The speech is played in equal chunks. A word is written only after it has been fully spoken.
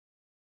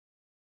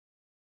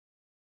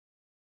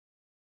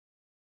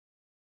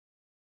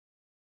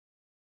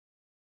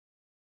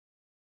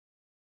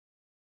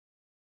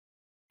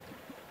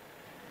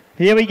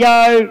Here we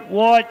go,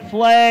 white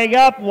flag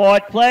up,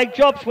 white flag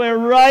drops, we're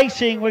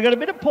racing. We've got a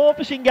bit of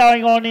porpoising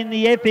going on in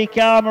the Epic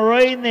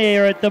Marine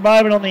there at the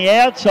moment on the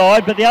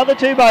outside, but the other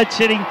two boats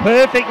sitting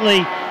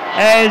perfectly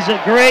as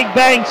Greg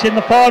Banks in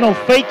the final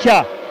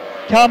feature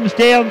comes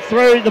down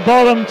through the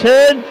bottom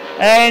turn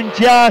and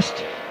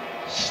just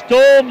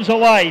storms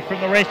away from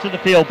the rest of the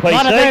field, PC.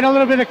 Might have been a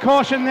little bit of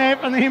caution there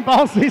from the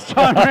Impulse this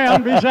time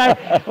round,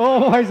 Bichet.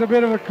 Always a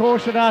bit of a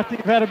caution after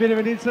you've had a bit of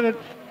an incident.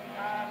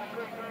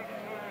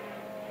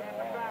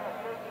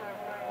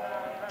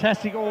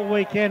 Fantastic all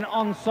weekend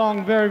on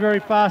song, very, very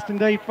fast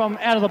indeed from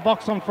out of the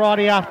box on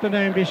Friday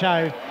afternoon,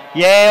 Bichet.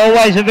 Yeah,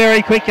 always a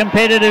very quick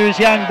competitor is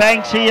young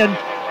Banksy, and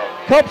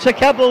cops a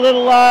couple of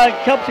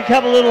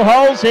little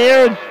holes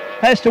there and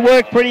has to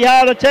work pretty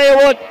hard. I tell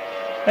you what,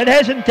 it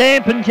hasn't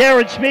dampened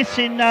Jared Smith's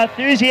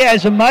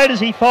enthusiasm, mate, as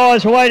he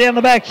fires away down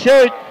the back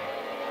chute.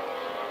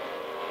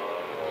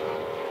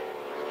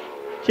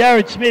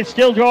 Jared Smith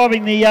still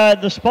driving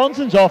the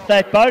sponsons off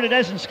that boat. It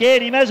hasn't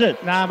scared him, has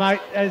it? No, mate,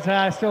 is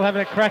still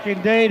having a crack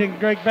indeed. And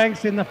Greg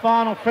Banks in the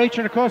final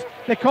feature. And of course,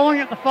 they're calling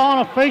it the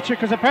final feature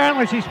because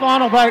apparently it's his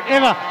final boat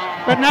ever.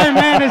 But no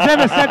man has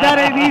ever said that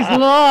in his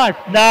life.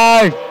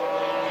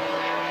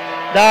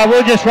 No,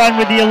 we'll just run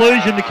with the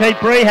illusion to keep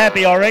Bree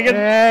happy, I reckon.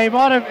 Yeah, he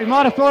might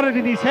have thought it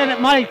in his head. It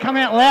may come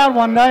out loud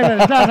one day, but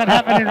it doesn't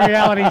happen in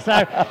reality.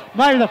 So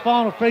maybe the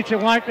final feature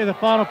won't be the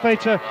final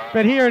feature.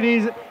 But here it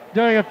is,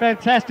 doing a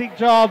fantastic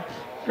job.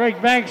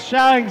 Greg Banks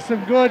showing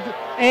some good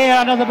air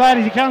under the boat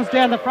as he comes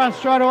down the front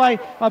straight away.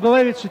 I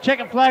believe it's the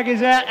checkered flag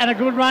is out and a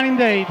good run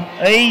indeed.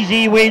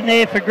 Easy win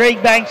there for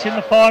Greg Banks in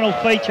the final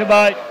feature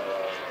boat.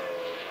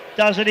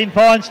 Does it in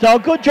fine style.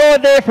 Good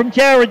drive there from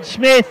Jared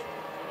Smith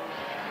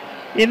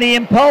in the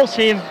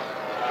Impulsive,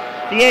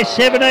 the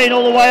S17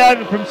 all the way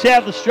over from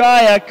South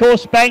Australia. Of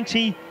course,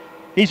 Banksy,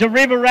 he's a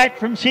river rat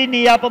from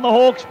Sydney up on the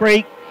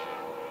Hawkesbury.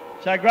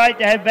 So great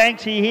to have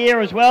Banksy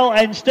here as well.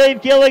 And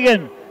Steve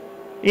Gilligan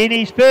in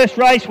his first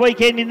race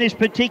weekend in this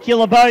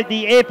particular boat,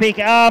 the Epic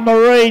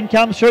Marine,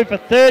 comes through for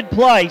third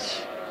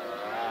place.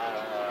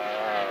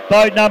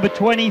 Boat number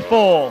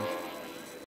 24.